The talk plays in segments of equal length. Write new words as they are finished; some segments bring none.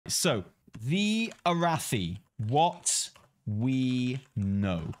so the Arathi, what we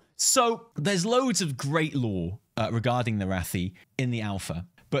know. So there's loads of great lore regarding the Arathi in the alpha,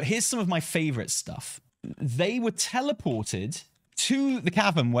 but here's some of my favorite stuff. They were teleported to the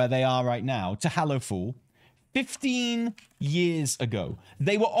cavern where they are right now, to Hallowfall, 15 years ago.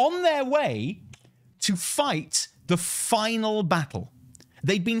 They were on their way to fight the final battle.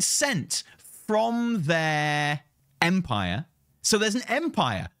 They'd been sent from their empire. So there's an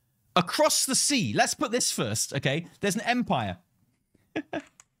empire across the sea. Let's put this first, okay? There's an empire.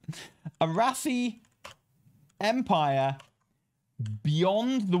 Arathi Empire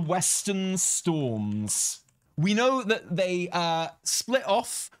beyond the Western Storms. We know that they split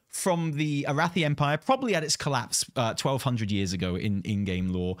off from the Arathi Empire, probably at its collapse 1,200 years ago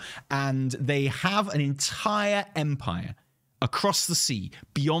in-game lore, and they have an entire empire across the sea,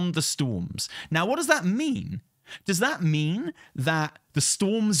 beyond the storms. Now, what does that mean? Does that mean that the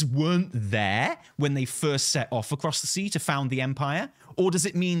storms weren't there when they first set off across the sea to found the empire? Or does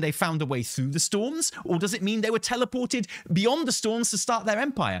it mean they found a way through the storms? Or does it mean they were teleported beyond the storms to start their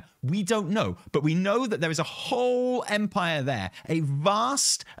empire? We don't know, but we know that there is a whole empire there, a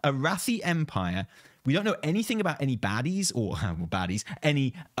vast Arathi empire. We don't know anything about any baddies or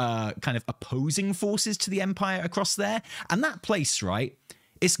any kind of opposing forces to the empire across there. And that place, right?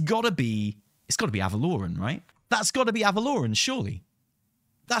 It's got to be Avaloren, right? That's got to be Avaloren, surely.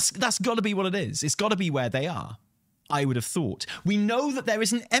 That's got to be what it is. It's got to be where they are, I would have thought. We know that there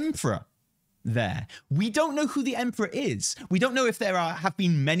is an emperor there. We don't know who the emperor is. We don't know if there have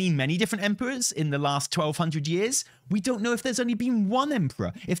been many different emperors in the last 1,200 years. We don't know if there's only been one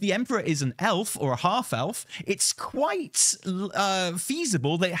emperor. If the emperor is an elf or a half-elf, it's quite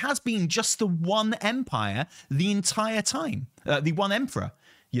feasible that it has been just the one empire the entire time. The one emperor.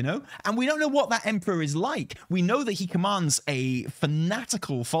 You know? And we don't know what that emperor is like. We know that he commands a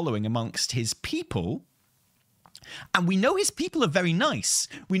fanatical following amongst his people. And we know his people are very nice.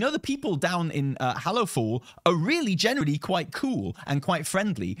 We know the people down in Hallowfall are really generally quite cool and quite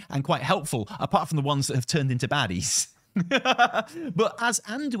friendly and quite helpful, apart from the ones that have turned into baddies. But as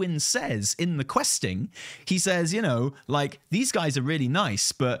Anduin says in the questing, he says, you know, like, these guys are really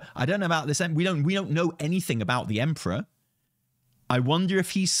nice, but I don't know about this. We don't know anything about the emperor. I wonder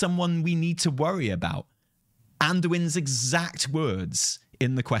if he's someone we need to worry about. Anduin's exact words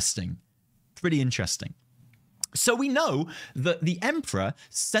in the questing. Pretty interesting. So we know that the Emperor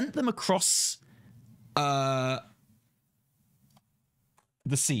sent them across the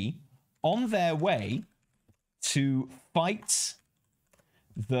sea on their way to fight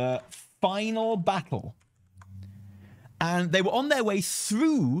the final battle. And they were on their way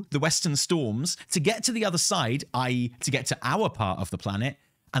through the Western Storms to get to the other side, i.e. to get to our part of the planet,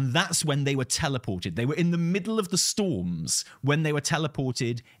 and that's when they were teleported. They were in the middle of the storms when they were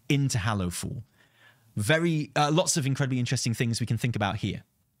teleported into Hallowfall. Lots of incredibly interesting things we can think about here.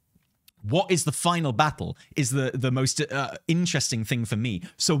 What is the final battle is the most interesting thing for me.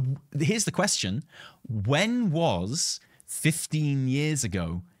 So here's the question. When was 15 years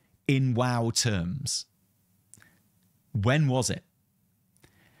ago in WoW terms? When was it?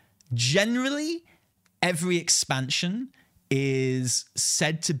 Generally, every expansion is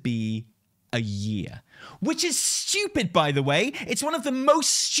said to be a year, which is stupid, by the way. It's one of the most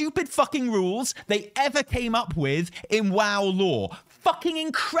stupid fucking rules they ever came up with in WoW lore. Fucking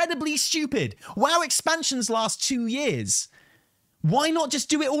incredibly stupid. WoW expansions last 2 years. Why not just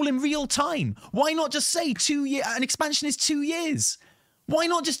do it all in real time? Why not just say 2 years? An expansion is 2 years. Why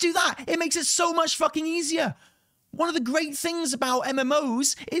not just do that? It makes it so much fucking easier. One of the great things about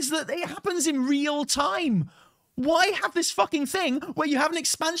MMOs is that it happens in real time. Why have this fucking thing where you have an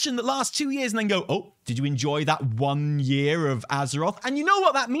expansion that lasts 2 years and then go, oh, did you enjoy that 1 year of Azeroth? And you know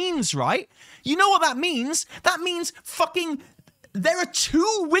what that means, right? You know what that means? That means fucking there are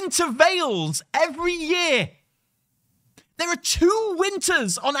 2 winter veils every year. There are 2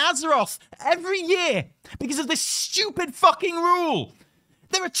 winters on Azeroth every year because of this stupid fucking rule.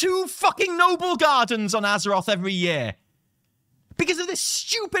 There are 2 fucking noble gardens on Azeroth every year because of this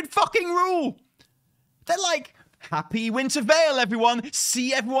stupid fucking rule. They're like, happy Winter Veil, everyone.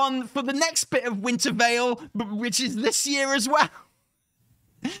 See everyone for the next bit of Winter Veil, which is this year as well.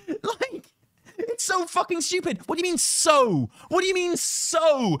 Like, it's so fucking stupid. What do you mean so? What do you mean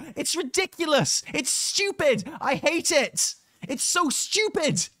so? It's ridiculous. It's stupid. I hate it. It's so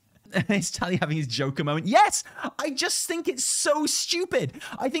stupid. Is Tali having his Joker moment? Yes! I just think it's so stupid.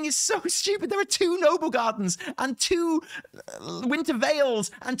 I think it's so stupid. There are 2 Noble Gardens and 2 Winter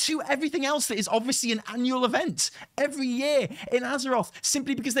Vales and 2 everything else that is obviously an annual event every year in Azeroth,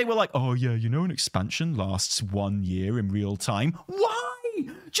 simply because they were like, oh yeah, you know, an expansion lasts 1 year in real time. Why?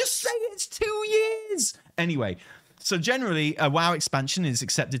 Just say it's 2 years. Anyway, so generally, a WoW expansion is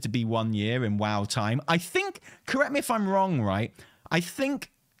accepted to be 1 year in WoW time. I think, correct me if I'm wrong, right? I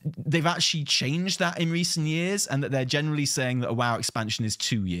think they've actually changed that in recent years, and that they're generally saying that a WoW expansion is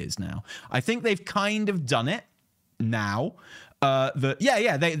 2 years now. I think they've kind of done it now.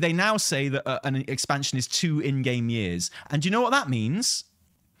 They now say that an expansion is 2 in-game years. And do you know what that means?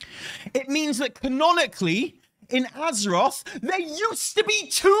 It means that canonically, in Azeroth, there used to be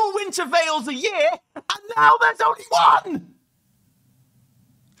 2 Winter Vales a year, and now there's only 1!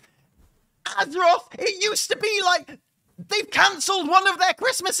 Azeroth, it used to be like they've cancelled one of their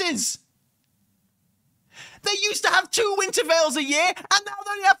Christmases. They used to have 2 Winter Vales a year, and now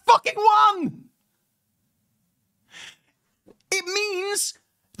they only have fucking 1! It means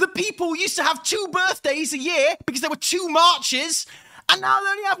the people used to have 2 birthdays a year because there were 2 marches, and now they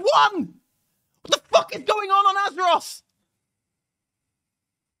only have 1! What the fuck is going on Azeroth?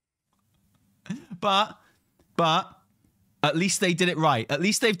 But at least they did it right. At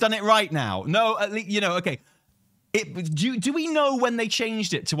least they've done it right now. No, at least, you know, okay. Do we know when they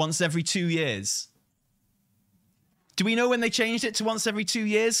changed it to once every 2 years? Do we know when they changed it to once every 2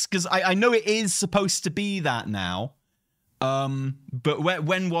 years? Because I know it is supposed to be that now. But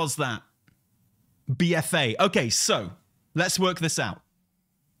when was that? BFA. Okay, so let's work this out.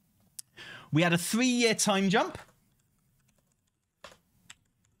 We had a 3-year time jump.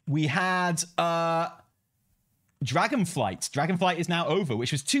 We had Dragonflight. Dragonflight is now over,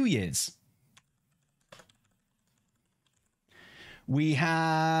 which was 2 years. We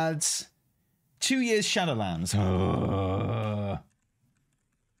had 2 years Shadowlands.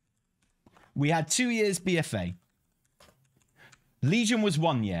 We had 2 years BFA. Legion was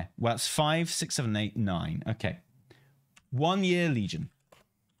 1 year. Well, that's 5, 6, 7, 8, 9. Okay. 1 year Legion.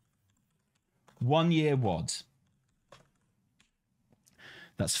 1 year WOD.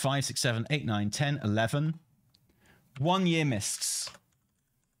 That's 5, 6, 7, 8, 9, 10, 11. 1 year Mists.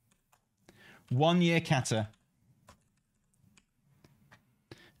 1 year Kata.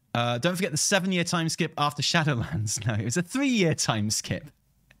 Don't forget the 7-year time skip after Shadowlands. No, it was a 3-year time skip.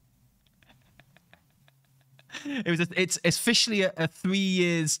 It's officially a 3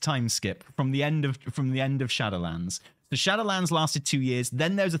 years time skip from the end of Shadowlands. The Shadowlands lasted 2 years,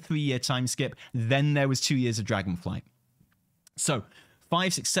 then there was a 3-year time skip, then there was 2 years of Dragonflight. So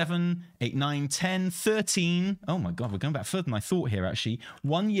 5, 6, 7, 8, 9, 10, 13. Oh my god, we're going back further than I thought here, actually.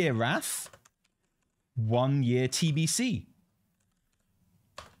 1 year Wrath, 1 year TBC.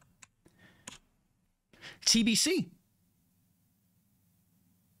 TBC.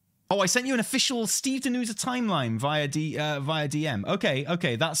 Oh, I sent you an official Steve Danusa timeline via DM.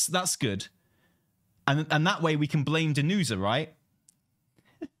 Okay, that's good. And that way we can blame Danusa, right?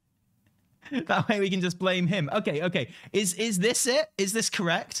 That way we can just blame him. Okay. Is this it? Is this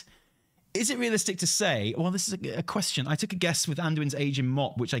correct? Is it realistic to say? Well, this is a question. I took a guess with Anduin's age in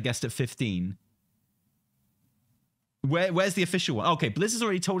MOP, which I guessed at 15. Where's the official one? Okay, Blizzard's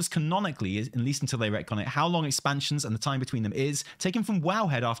already told us canonically, at least until they retcon it, how long expansions and the time between them is, taken from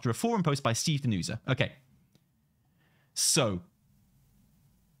Wowhead after a forum post by Steve Danusa. Okay. So,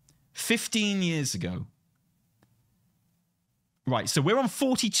 15 years ago. Right, so we're on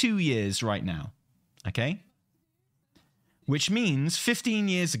 42 years right now. Okay? Which means 15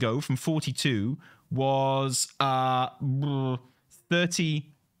 years ago from 42 was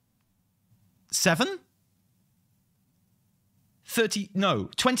 37?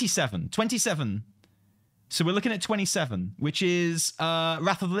 27. 27. So we're looking at 27, which is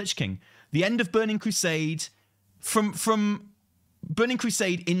Wrath of the Lich King. The end of Burning Crusade, from Burning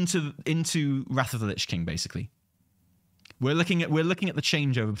Crusade into Wrath of the Lich King, basically. We're looking at the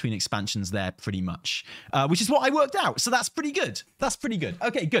changeover between expansions there, pretty much, which is what I worked out. So that's pretty good. That's pretty good.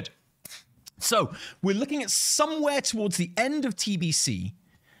 Okay, good. So we're looking at somewhere towards the end of TBC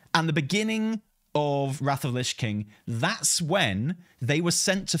and the beginning of Wrath of the Lich King. That's when they were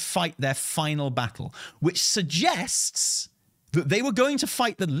sent to fight their final battle, which suggests that they were going to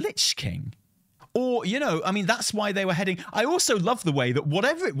fight the Lich King. Or, you know, I mean, that's why they were heading. I also love the way that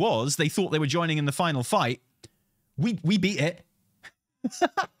whatever it was they thought they were joining in the final fight, we beat it.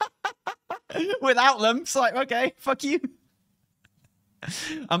 Without them. It's like, okay, fuck you.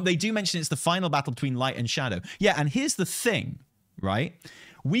 They do mention it's the final battle between light and shadow. Yeah, and here's the thing, right?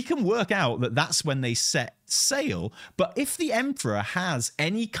 we can work out that that's when they set sail. But if the Emperor has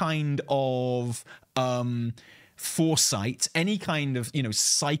any kind of foresight, any kind of,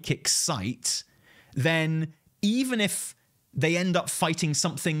 psychic sight, then even if they end up fighting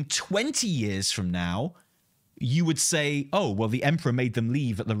something 20 years from now, you would say, oh, well, the Emperor made them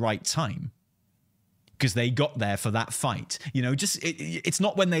leave at the right time because they got there for that fight. It's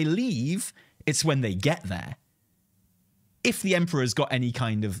not when they leave, it's when they get there. If the Emperor's got any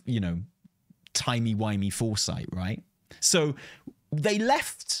kind of, timey-wimey foresight, right? So they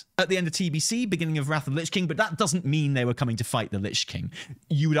left at the end of TBC, beginning of Wrath of the Lich King, but that doesn't mean they were coming to fight the Lich King.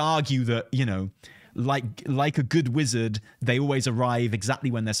 You would argue that, like a good wizard, they always arrive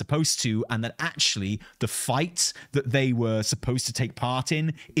exactly when they're supposed to, and that actually the fight that they were supposed to take part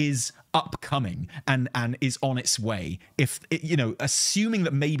in is upcoming and is on its way. If, assuming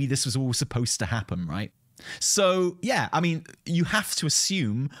that maybe this was all supposed to happen, right? So, yeah, I mean, you have to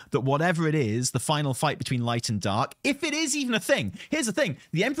assume that whatever it is, the final fight between light and dark, if it is even a thing. Here's the thing.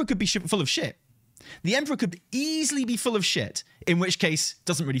 The Emperor could be full of shit. The Emperor could easily be full of shit, in which case, it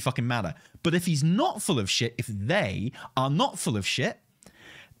doesn't really fucking matter. But if he's not full of shit, if they are not full of shit,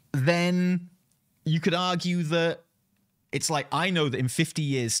 then you could argue that it's like, I know that in 50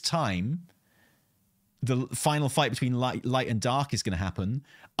 years' time, the final fight between light and dark is going to happen.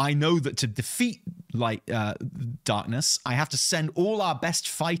 I know that to defeat darkness, I have to send all our best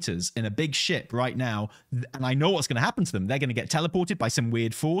fighters in a big ship right now, and I know what's going to happen to them. They're going to get teleported by some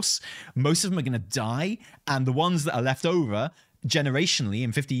weird force. Most of them are going to die, and the ones that are left over, generationally,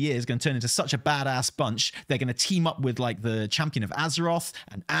 in 50 years, going to turn into such a badass bunch. They're going to team up with, like, the champion of Azeroth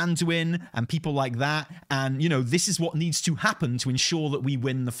and Anduin and people like that. And, this is what needs to happen to ensure that we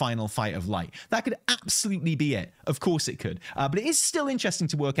win the final fight of light. That could absolutely be it. Of course it could. But it is still interesting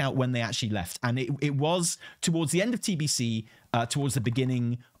to work out when they actually left. And it was towards the end of TBC, towards the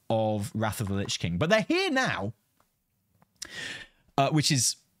beginning of Wrath of the Lich King. But they're here now, which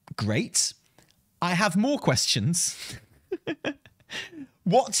is great. I have more questions.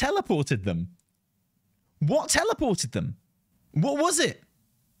 What teleported them? What teleported them? What was it?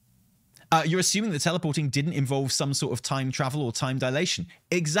 You're assuming that teleporting didn't involve some sort of time travel or time dilation.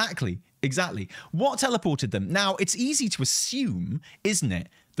 Exactly. What teleported them? Now, it's easy to assume, isn't it,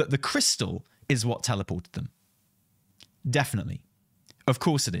 that the crystal is what teleported them. Definitely. Of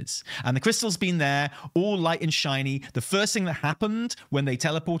course it is. And the crystal's been there, all light and shiny. The first thing that happened when they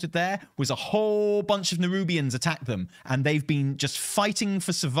teleported there was a whole bunch of Nerubians attacked them, and they've been just fighting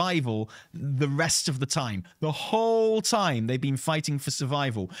for survival the rest of the time. The whole time they've been fighting for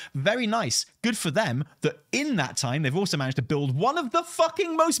survival. Very nice. Good for them that in that time they've also managed to build one of the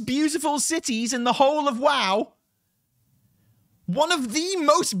fucking most beautiful cities in the whole of WoW. One of the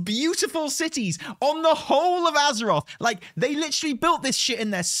most beautiful cities on the whole of Azeroth. Like, they literally built this shit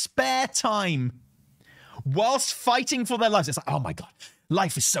in their spare time whilst fighting for their lives. It's like, oh my God,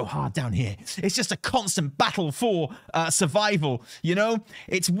 life is so hard down here. It's just a constant battle for survival,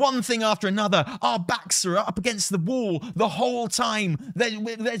 It's one thing after another. Our backs are up against the wall the whole time.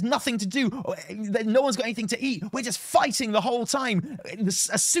 There's nothing to do. No one's got anything to eat. We're just fighting the whole time.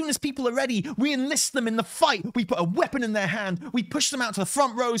 As soon as people are ready, we enlist them in the fight. We put a weapon in their hand. We push them out to the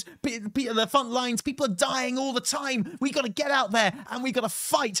front rows, the front lines. People are dying all the time. We got to get out there and we got to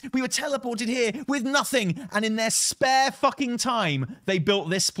fight. We were teleported here with nothing. And in their spare fucking time, they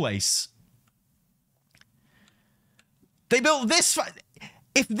built this place. They built this.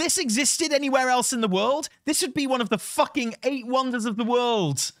 If this existed anywhere else in the world, this would be one of the fucking 8 wonders of the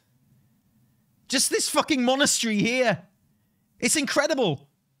world. Just this fucking monastery here. It's incredible.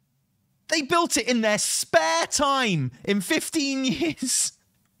 They built it in their spare time in 15 years.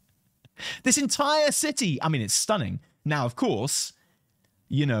 This entire city. I mean, it's stunning. Now, of course,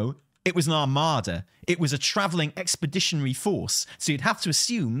 it was an armada. It was a traveling expeditionary force. So you'd have to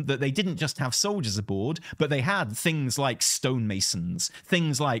assume that they didn't just have soldiers aboard, but they had things like stonemasons,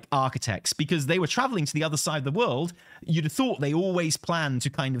 things like architects, because they were traveling to the other side of the world. You'd have thought they always planned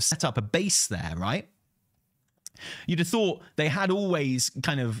to kind of set up a base there, right? You'd have thought they had always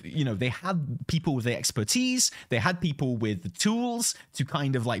kind of, they had people with the expertise, they had people with the tools to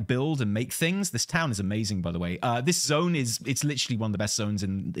kind of like build and make things. This town is amazing, by the way. This zone it's literally one of the best zones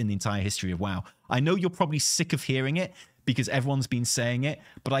in the entire history of WoW. I know you're probably sick of hearing it because everyone's been saying it,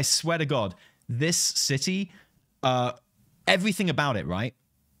 but I swear to God, this city, everything about it, right,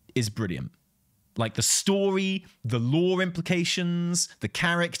 is brilliant. Like the story, the lore implications, the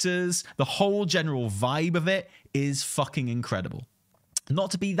characters, the whole general vibe of it is fucking incredible.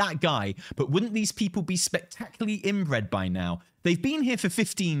 Not to be that guy, but wouldn't these people be spectacularly inbred by now? They've been here for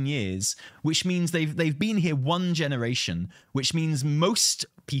 15 years, which means they've been here one generation, which means most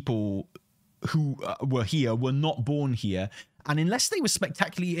people who were here were not born here. And unless they were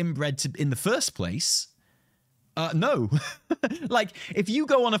spectacularly inbred in the first place, no. Like, if you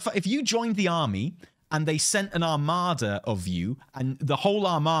joined the army and they sent an armada of you and the whole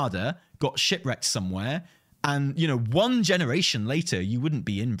armada got shipwrecked somewhere, and, you know, one generation later, you wouldn't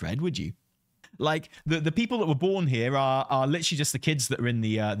be inbred, would you? Like, the people that were born here are literally just the kids that are in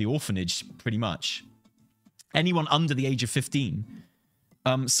the orphanage, pretty much. Anyone under the age of 15.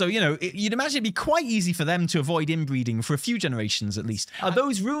 So, you know, you'd imagine it'd be quite easy for them to avoid inbreeding for a few generations at least. Are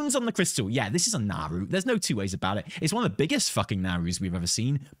those runes on the crystal? Yeah, this is a Naru. There's no two ways about it. It's one of the biggest fucking Narus we've ever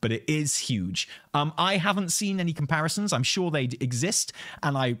seen, but it is huge. I haven't seen any comparisons. I'm sure they exist,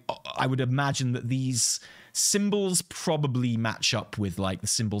 and I would imagine that these symbols probably match up with, like, the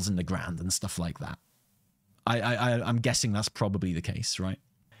symbols in the Grand and stuff like that. I'm guessing that's probably the case, right?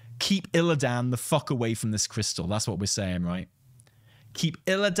 Keep Illidan the fuck away from this crystal. That's what we're saying, right? Keep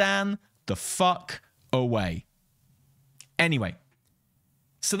Illidan the fuck away. Anyway,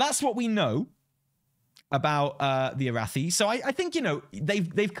 so that's what we know about the Arathi. So I think, you know,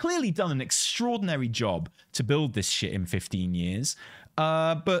 they've clearly done an extraordinary job to build this shit in 15 years.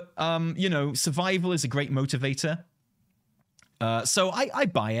 But you know, survival is a great motivator. So I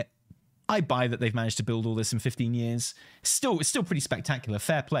buy it. I buy that they've managed to build all this in 15 years. It's still pretty spectacular.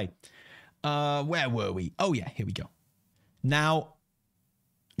 Fair play. Where were we? Oh yeah, here we go. Now,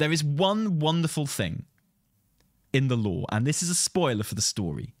 there is one wonderful thing in the lore, and this is a spoiler for the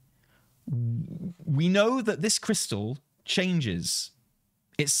story. We know that this crystal changes.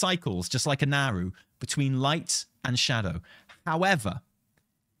 It cycles, just like a Naru, between light and shadow. However,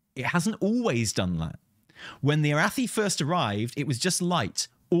 it hasn't always done that. When the Arathi first arrived, it was just light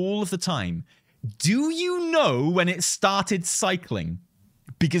all of the time. Do you know when it started cycling?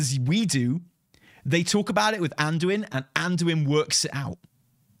 Because we do. They talk about it with Anduin, and Anduin works it out.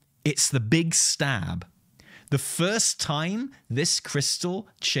 It's the big stab. The first time this crystal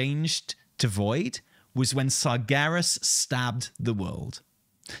changed to void was when Sargeras stabbed the world.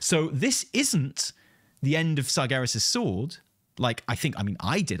 So this isn't the end of Sargeras' sword. Like, I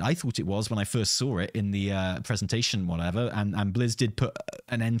did. I thought it was when I first saw it in the presentation, whatever. And Blizz did put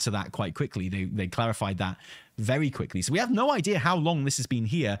an end to that quite quickly. They clarified that very quickly. So we have no idea how long this has been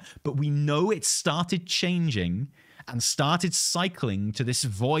here, but we know it started changing and started cycling to this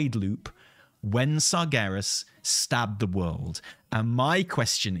void loop when Sargeras stabbed the world. And my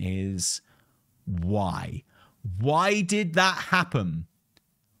question is, why? Why did that happen?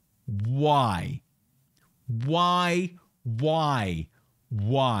 Why? Why? Why?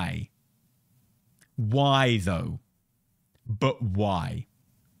 Why? Why, though? But why?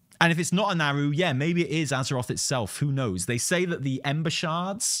 And if it's not a Naru, yeah, maybe it is Azeroth itself. Who knows? They say that the Ember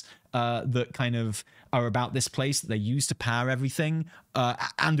Shards that kind of are about this place that they use to power everything.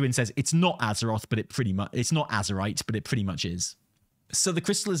 Anduin says it's not Azeroth, but it's not Azerite, but it pretty much is. So the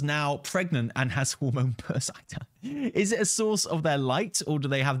crystal is now pregnant and has hormone bursts. Is it a source of their light, or do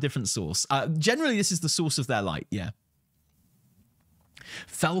they have a different source? Generally, this is the source of their light, yeah.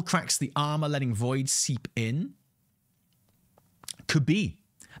 Fell cracks the armor, letting void seep in. Could be.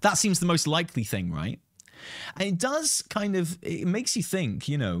 That seems the most likely thing, right? And it does kind of, it makes you think,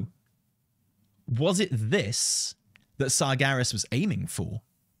 you know, was it this that Sargeras was aiming for?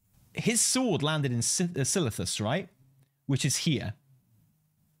 His sword landed in Silithus, right? Which is here.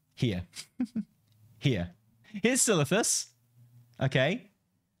 Here. Here. Here's Silithus. Okay.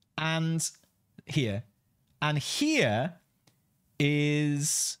 And here. And here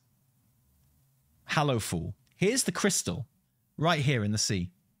is Hallowfall. Here's the crystal. Right here in the sea.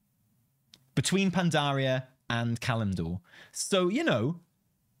 Between Pandaria and Kalimdor. So, you know,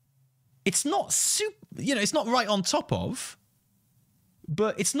 it's not it's not right on top of,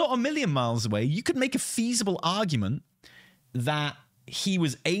 but it's not a million miles away. You could make a feasible argument that he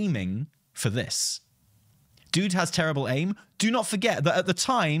was aiming for this. Dude has terrible aim. Do not forget that at the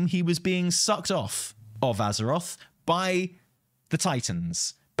time he was being sucked off of Azeroth by the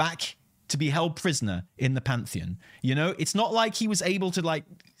Titans back to be held prisoner in the Pantheon. You know, it's not like he was able to, like,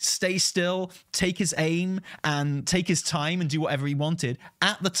 stay still, take his aim, and take his time and do whatever he wanted.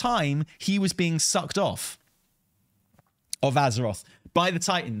 At the time, he was being sucked off of Azeroth by the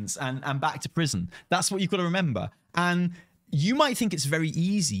Titans and back to prison. That's what you've got to remember. And you might think it's very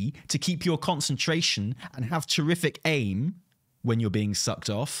easy to keep your concentration and have terrific aim when you're being sucked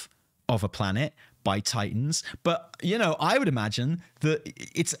off of a planet, by Titans, but, you know, I would imagine that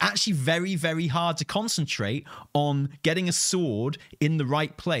it's actually very, very hard to concentrate on getting a sword in the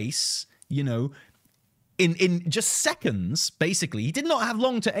right place, you know, in just seconds, basically. He did not have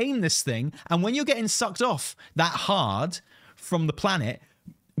long to aim this thing, and when you're getting sucked off that hard from the planet,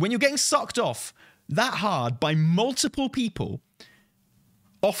 when you're getting sucked off that hard by multiple people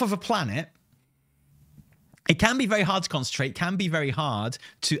off of a planet, it can be very hard to concentrate, can be very hard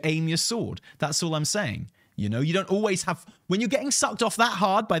to aim your sword. That's all I'm saying. You know, you don't always have... When you're getting sucked off that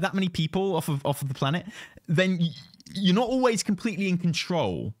hard by that many people off of the planet, then you're not always completely in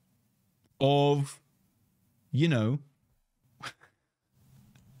control of, you know,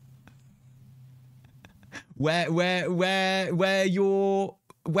 where your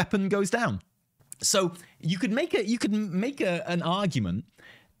weapon goes down. So you could make an argument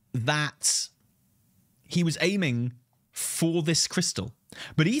that he was aiming for this crystal.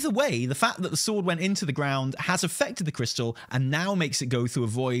 But either way, the fact that the sword went into the ground has affected the crystal and now makes it go through a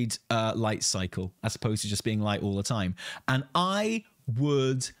void light cycle as opposed to just being light all the time. And I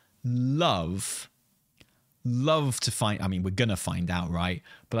would love to find... I mean, we're going to find out, right?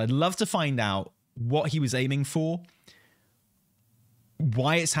 But I'd love to find out what he was aiming for,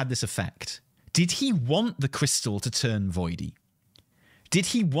 why it's had this effect. Did he want the crystal to turn voidy? Did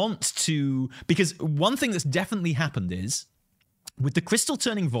he want to... Because one thing that's definitely happened is, with the crystal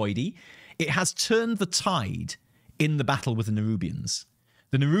turning voidy, it has turned the tide in the battle with the Nerubians.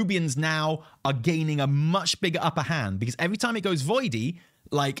 The Nerubians now are gaining a much bigger upper hand, because every time it goes voidy,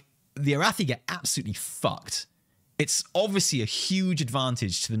 like, the Arathi get absolutely fucked. It's obviously a huge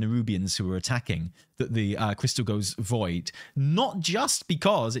advantage to the Nerubians who are attacking that the crystal goes void, not just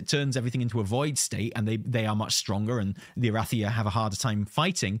because it turns everything into a void state and they are much stronger and the Arathi have a harder time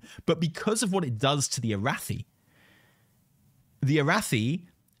fighting, but because of what it does to the Arathi. The Arathi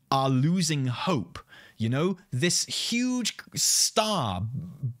are losing hope. You know, this huge star,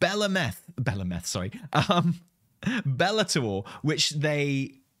 Bellator, which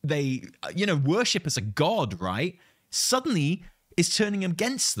they you know, worship as a god, right? Suddenly is turning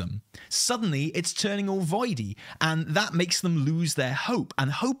against them. Suddenly it's turning all voidy, and that makes them lose their hope.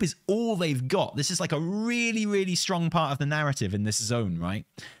 And hope is all they've got. This is like a really, really strong part of the narrative in this zone, right?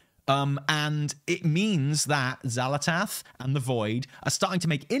 And it means that Xal'atath and the Void are starting to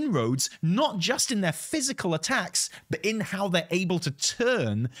make inroads, not just in their physical attacks, but in how they're able to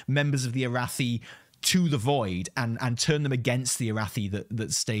turn members of the Arathi to the Void and turn them against the Arathi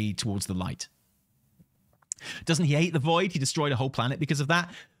that stay towards the light. Doesn't he hate the Void? He destroyed a whole planet because of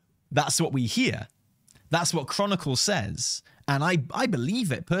that. That's what we hear. That's what Chronicle says. And I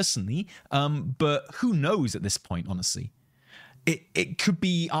believe it personally, but who knows at this point, honestly. It could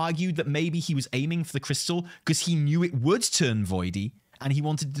be argued that maybe he was aiming for the crystal because he knew it would turn voidy and he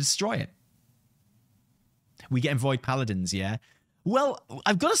wanted to destroy it. We get Void Paladins, yeah? Well,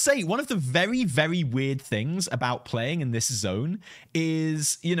 I've got to say, one of the very, very weird things about playing in this zone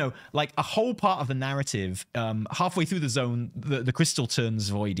is, you know, like a whole part of the narrative, halfway through the zone, the crystal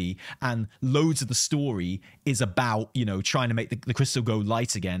turns voidy, and loads of the story is about, you know, trying to make the crystal go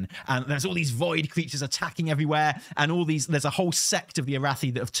light again. And there's all these void creatures attacking everywhere, and there's a whole sect of the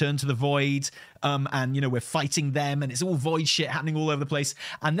Arathi that have turned to the void, and, you know, we're fighting them, and it's all void shit happening all over the place.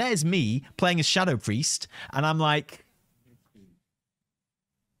 And there's me playing as Shadow Priest, and I'm like...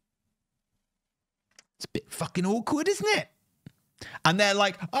 It's a bit fucking awkward, isn't it? And they're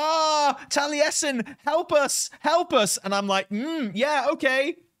like, Taliesin, help us. And I'm like, yeah,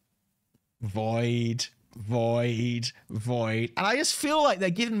 okay. Void. And I just feel like they're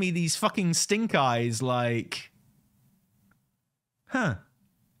giving me these fucking stink eyes, like, huh. Are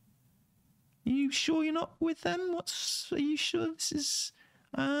you sure you're not with them? Are you sure this is,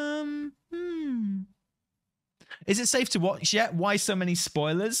 Is it safe to watch yet? Why so many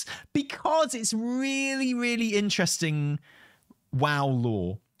spoilers? Because it's really, really interesting WoW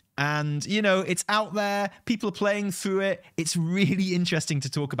lore. And, you know, it's out there. People are playing through it. It's really interesting to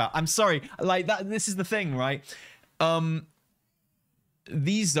talk about. I'm sorry. Like, this is the thing, right?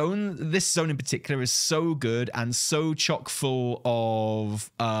 This zone in particular is so good and so chock full of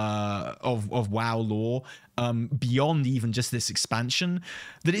WoW lore, beyond even just this expansion,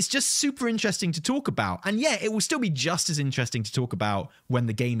 that it's just super interesting to talk about. And yeah, it will still be just as interesting to talk about when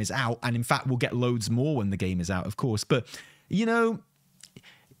the game is out. And in fact, we'll get loads more when the game is out, of course. But, you know,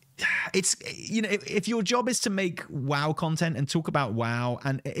 it's, you know, if your job is to make WoW content and talk about WoW,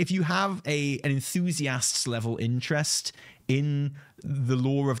 and if you have an enthusiast's level interest in the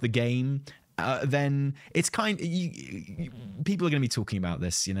lore of the game, then it's people are going to be talking about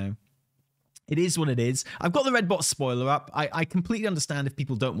this, you know. It is what it is. I've got the red bot spoiler up. I completely understand if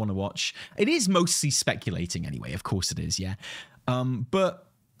people don't want to watch. It is mostly speculating anyway. Of course it is, yeah.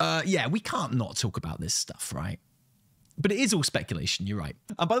 Yeah, we can't not talk about this stuff, right? But it is all speculation, you're right.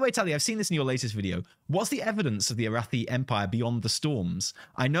 By the way, Tali, I've seen this in your latest video. What's the evidence of the Arathi Empire beyond the storms?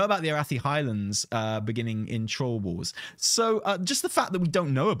 I know about the Arathi Highlands beginning in Troll Wars. So just the fact that we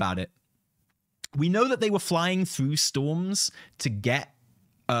don't know about it. We know that they were flying through storms to get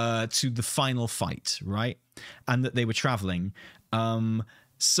to the final fight, right? And that they were traveling.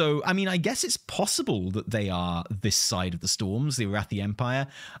 So, I mean, I guess it's possible that they are this side of the storms, the Arathi Empire.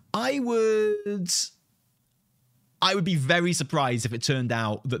 I would be very surprised if it turned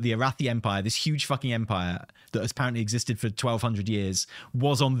out that the Arathi Empire, this huge fucking empire that has apparently existed for 1,200 years,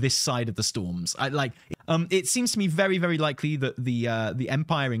 was on this side of the storms. It seems to me very, very likely that the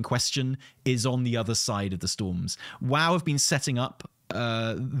empire in question is on the other side of the storms. WoW have been setting up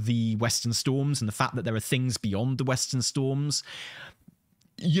the Western Storms and the fact that there are things beyond the Western Storms,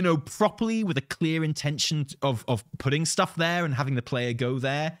 you know, properly with a clear intention of putting stuff there and having the player go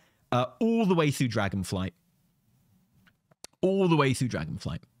there all the way through Dragonflight. All the way through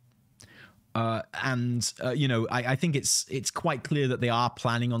Dragonflight. You know, I think it's quite clear that they are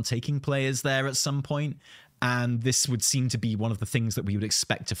planning on taking players there at some point, and this would seem to be one of the things that we would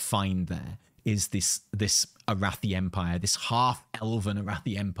expect to find there, is this Arathi Empire, this half-elven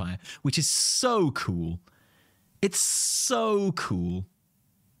Arathi Empire, which is so cool. It's so cool.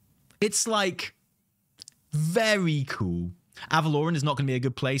 It's, like, very cool. Avaloren is not going to be a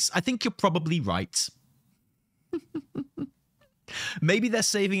good place. I think you're probably right. Maybe they're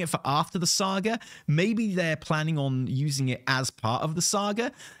saving it for after the saga. Maybe they're planning on using it as part of the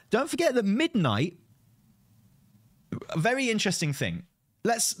saga. Don't forget that Midnight, a very interesting thing.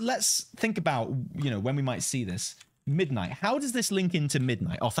 Let's think about, you know, when we might see this. Midnight. How does this link into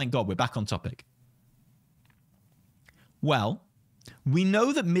Midnight? Oh, thank God, we're back on topic. Well, we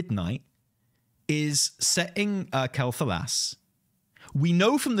know that Midnight is setting Kel'Thalas. We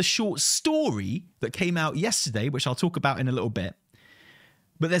know from the short story that came out yesterday, which I'll talk about in a little bit,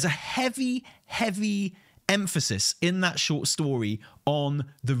 but there's a heavy, heavy emphasis in that short story on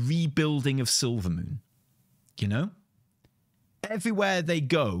the rebuilding of Silvermoon. You know? Everywhere they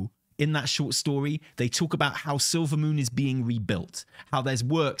go in that short story, they talk about how Silvermoon is being rebuilt, how there's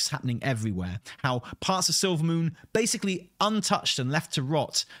works happening everywhere, how parts of Silvermoon, basically untouched and left to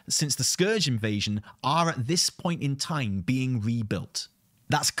rot since the Scourge invasion, are at this point in time being rebuilt.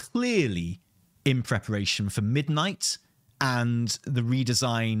 That's clearly in preparation for Midnight and the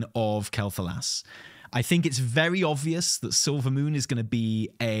redesign of Kel'Thalas. I think it's very obvious that Silvermoon is going to be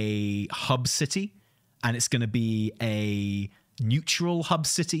a hub city, and it's going to be a neutral hub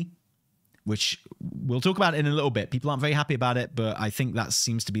city, which we'll talk about in a little bit. People aren't very happy about it, but I think that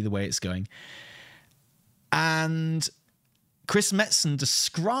seems to be the way it's going. And Chris Metzen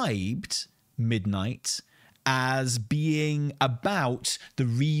described Midnight as being about the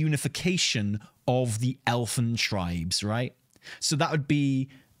reunification of the elfin tribes, right? So that would be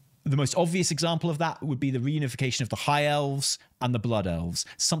the most obvious example of that would be the reunification of the High Elves and the Blood Elves,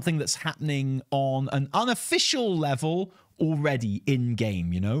 something that's happening on an unofficial level already in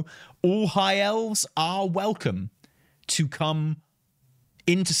game, you know? All High Elves are welcome to come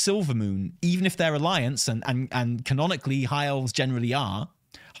into Silvermoon, even if they're Alliance, and canonically High Elves generally are.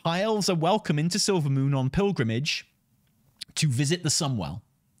 High Elves are welcome into Silvermoon on pilgrimage to visit the Sunwell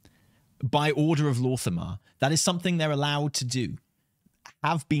by order of Lorthamar. That is something they're allowed to do.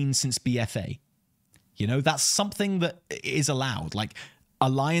 Have been since BFA. You know, that's something that is allowed. Like,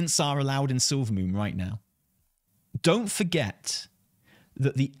 Alliance are allowed in Silvermoon right now. Don't forget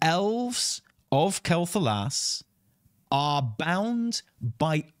that the elves of Kel'Thalas are bound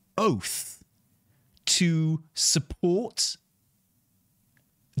by oath to support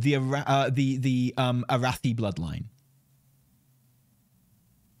the Arathi bloodline,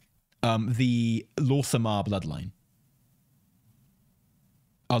 the Lorthamar bloodline,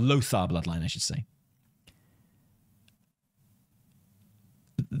 or Lothar bloodline, I should say.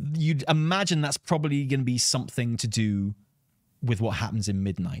 You'd imagine that's probably going to be something to do with what happens in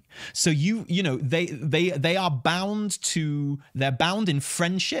Midnight. So you know, they are bound to, they're bound in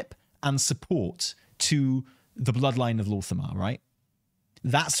friendship and support to the bloodline of Lorthamar, right?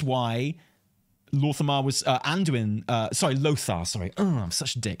 That's why Lorthamar was Lothar, sorry. Oh, I'm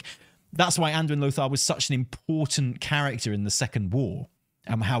such a dick. That's why Anduin Lothar was such an important character in the Second War,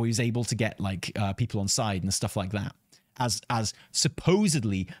 and how he was able to get like people on side and stuff like that. As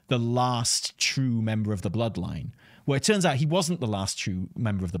supposedly the last true member of the bloodline. Well, it turns out he wasn't the last true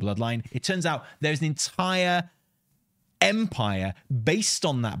member of the bloodline. It turns out there's an entire empire based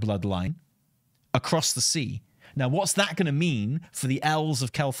on that bloodline across the sea. Now, what's that going to mean for the elves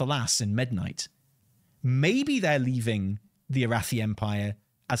of Kel'Thalas in Midnight? Maybe they're leaving the Arathi Empire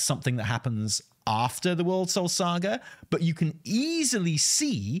as something that happens after the World Soul Saga, but you can easily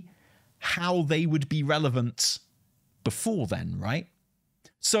see how they would be relevant before then, right?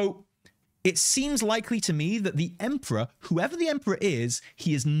 So it seems likely to me that the Emperor, whoever the Emperor is,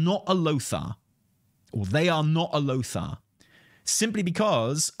 he is not a Lothar, or they are not a Lothar, simply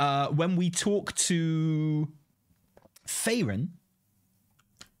because when we talk to Faerun,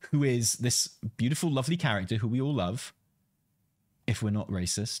 who is this beautiful, lovely character who we all love, if we're not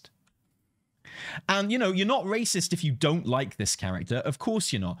racist. And, you know, you're not racist if you don't like this character. Of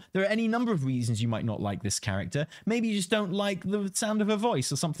course you're not. There are any number of reasons you might not like this character. Maybe you just don't like the sound of her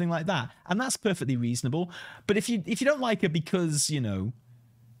voice or something like that. And that's perfectly reasonable. But if you don't like her because, you know,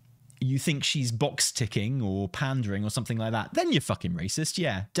 you think she's box ticking or pandering or something like that, then you're fucking racist.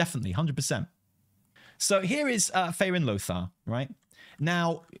 Yeah, definitely, 100%. So here is Faerun Lothar, right?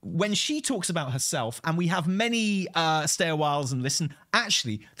 Now, when she talks about herself, and we have many stay a whiles and listen.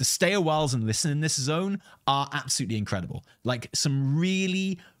 Actually, the stay a whiles and listen in this zone are absolutely incredible. Like some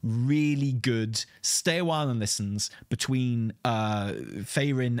really, really good stay a while and listens between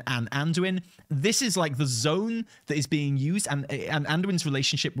Faerun and Anduin. This is like the zone that is being used, and Anduin's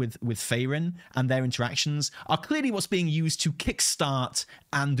relationship with Faerun and their interactions are clearly what's being used to kickstart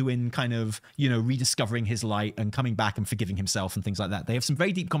Anduin kind of, you know, rediscovering his light and coming back and forgiving himself and things like that. They have some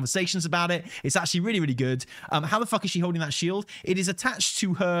very deep conversations about it. It's actually really, really good. How the fuck is she holding that shield? It is attached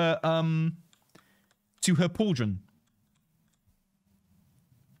to her pauldron.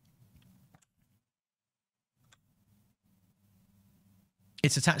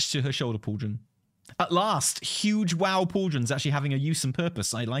 It's attached to her shoulder pauldron. At last, huge wow pauldron's actually having a use and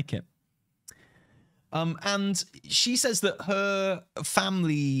purpose. I like it. And she says that her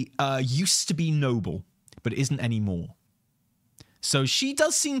family used to be noble, but isn't anymore. So she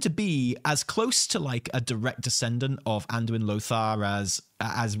does seem to be as close to like a direct descendant of Anduin Lothar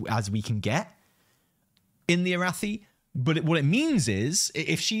as we can get in the Arathi. But what it means is,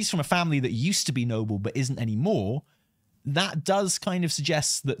 if she's from a family that used to be noble but isn't anymore, that does kind of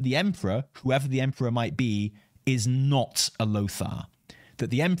suggest that the Emperor, whoever the Emperor might be, is not a Lothar.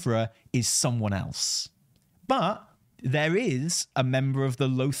 That the Emperor is someone else. But there is a member of the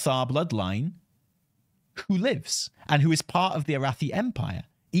Lothar bloodline who lives and who is part of the Arathi Empire,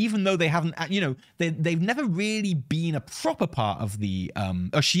 even though they haven't, you know, they've never really been a proper part of the,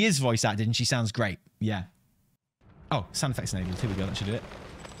 oh, she is voice acted and she sounds great. Yeah. Oh, sound effects enabled. Here we go. That should do it.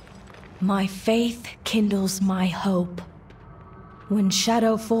 My faith kindles my hope. When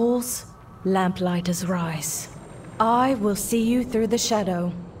shadow falls, lamplighters rise. I will see you through the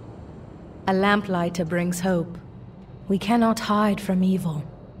shadow. A lamplighter brings hope. We cannot hide from evil.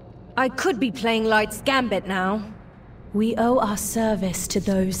 I could be playing Light's Gambit now. We owe our service to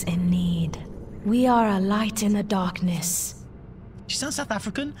those in need. We are a light in the darkness. She sounds South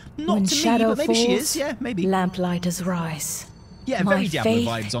African. Not when to shadow me, but maybe falls, she is. Yeah, maybe. Lamplighters rise. Yeah, my very Diablo faith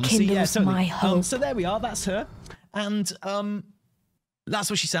vibes, honestly. Yeah, kindles totally. my hope. So there we are. That's her. And that's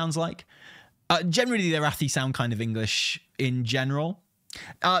what she sounds like. Generally, the Arathi sound kind of English in general.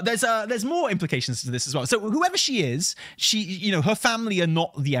 There's more implications to this as well. So whoever she is, you know, her family are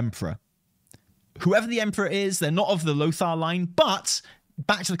not the Emperor. Whoever the Emperor is, they're not of the Lothar line. But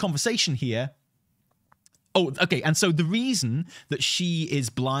back to the conversation here. Oh, okay. And so the reason that she is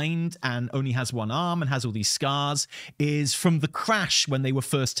blind and only has one arm and has all these scars is from the crash when they were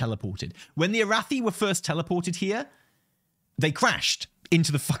first teleported. When the Arathi were first teleported here, they crashed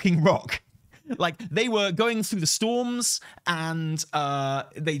into the fucking rock. Like, they were going through the storms and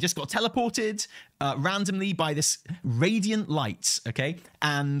they just got teleported randomly by this radiant light, okay?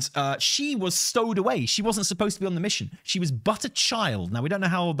 And she was stowed away. She wasn't supposed to be on the mission. She was but a child. Now, we don't know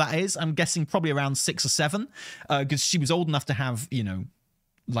how old that is. I'm guessing probably around 6 or 7, because she was old enough to have, you know,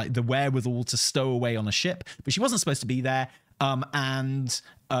 like the wherewithal to stow away on a ship. But she wasn't supposed to be there. And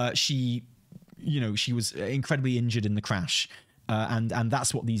she, you know, she was incredibly injured in the crash. And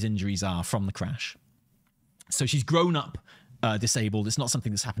that's what these injuries are from the crash. So she's grown up disabled. It's not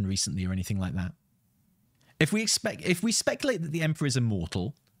something that's happened recently or anything like that. If we speculate that the Emperor is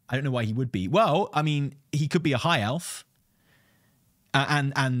immortal, I don't know why he would be. Well, I mean, he could be a high elf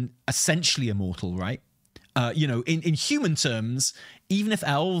and essentially immortal, right? You know, in human terms, even if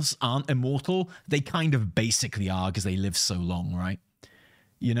elves aren't immortal, they kind of basically are because they live so long, right?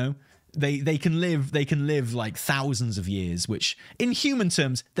 You know? They can live like thousands of years, which in human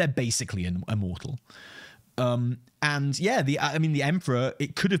terms, they're basically immortal. And yeah, the Emperor,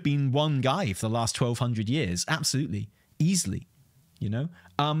 it could have been one guy for the last 1,200 years. Absolutely. Easily, you know?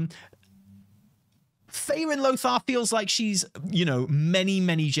 Feyre in Lothar feels like she's, you know,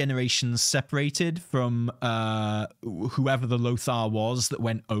 many generations separated from whoever the Lothar was that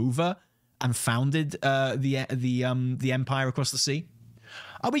went over and founded the empire across the sea.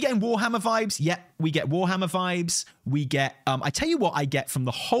 Are we getting Warhammer vibes? Yeah, we get Warhammer vibes. We get, I tell you what I get from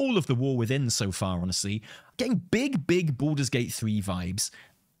the whole of the War Within so far, honestly. Getting big Baldur's Gate 3 vibes.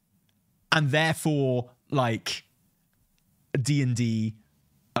 And therefore, like, D&D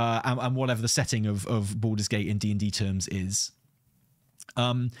and whatever the setting of Baldur's Gate in D&D terms is.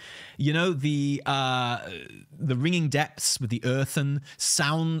 You know, the ringing depths with the earthen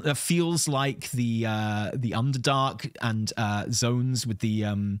sound feels like the Underdark and zones with the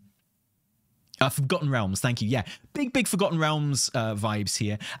Forgotten Realms. Thank you. Yeah, big Forgotten Realms vibes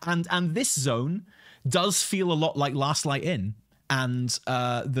here, and this zone does feel a lot like Last Light Inn and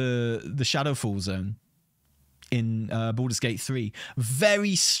the Shadowfall zone in Baldur's Gate 3.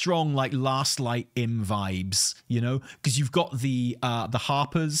 Very strong, like, Last Light Inn vibes, you know? Because you've got the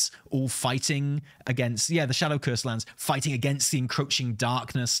Harpers all fighting against, the Shadow Curse lands, fighting against the encroaching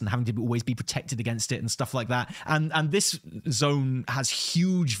darkness and having to always be protected against it and stuff like that. And this zone has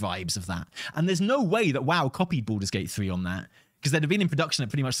huge vibes of that. And there's no way that WoW copied Baldur's Gate 3 on that, because they'd have been in production at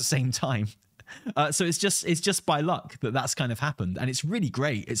pretty much the same time. So it's just by luck that that's kind of happened. And it's really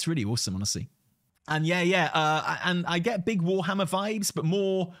great. It's really awesome, honestly. And and I get big Warhammer vibes, but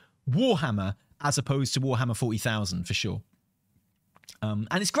more Warhammer as opposed to Warhammer 40,000 for sure. And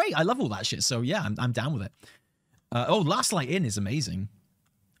it's great. I love all that shit. So yeah, I'm down with it. Last Light Inn is amazing.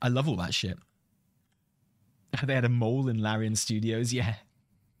 I love all that shit. They had a mole in Larian Studios. Yeah.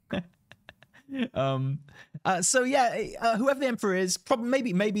 Whoever the Emperor is,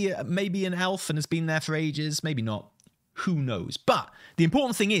 probably maybe an elf and has been there for ages. Maybe not. Who knows? But the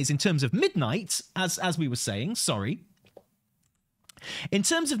important thing is, in terms of Midnight, as we were saying, in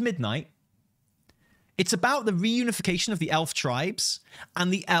terms of Midnight, it's about the reunification of the elf tribes,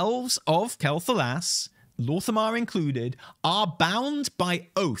 and the elves of Kel'Thalas, Lor'themar included, are bound by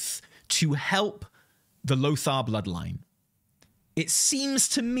oath to help the Lothar bloodline. It seems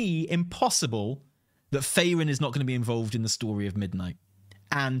to me impossible that Feyre is not going to be involved in the story of Midnight,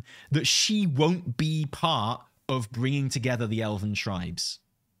 and that she won't be part of bringing together the elven tribes.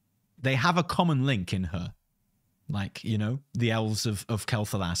 They have a common link in her. Like, you know, the elves of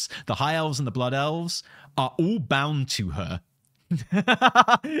Kel'Thalas. The High Elves and the Blood Elves are all bound to her.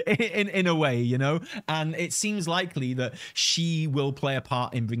 in a way, you know? And it seems likely that she will play a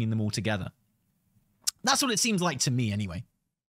part in bringing them all together. That's what it seems like to me, anyway.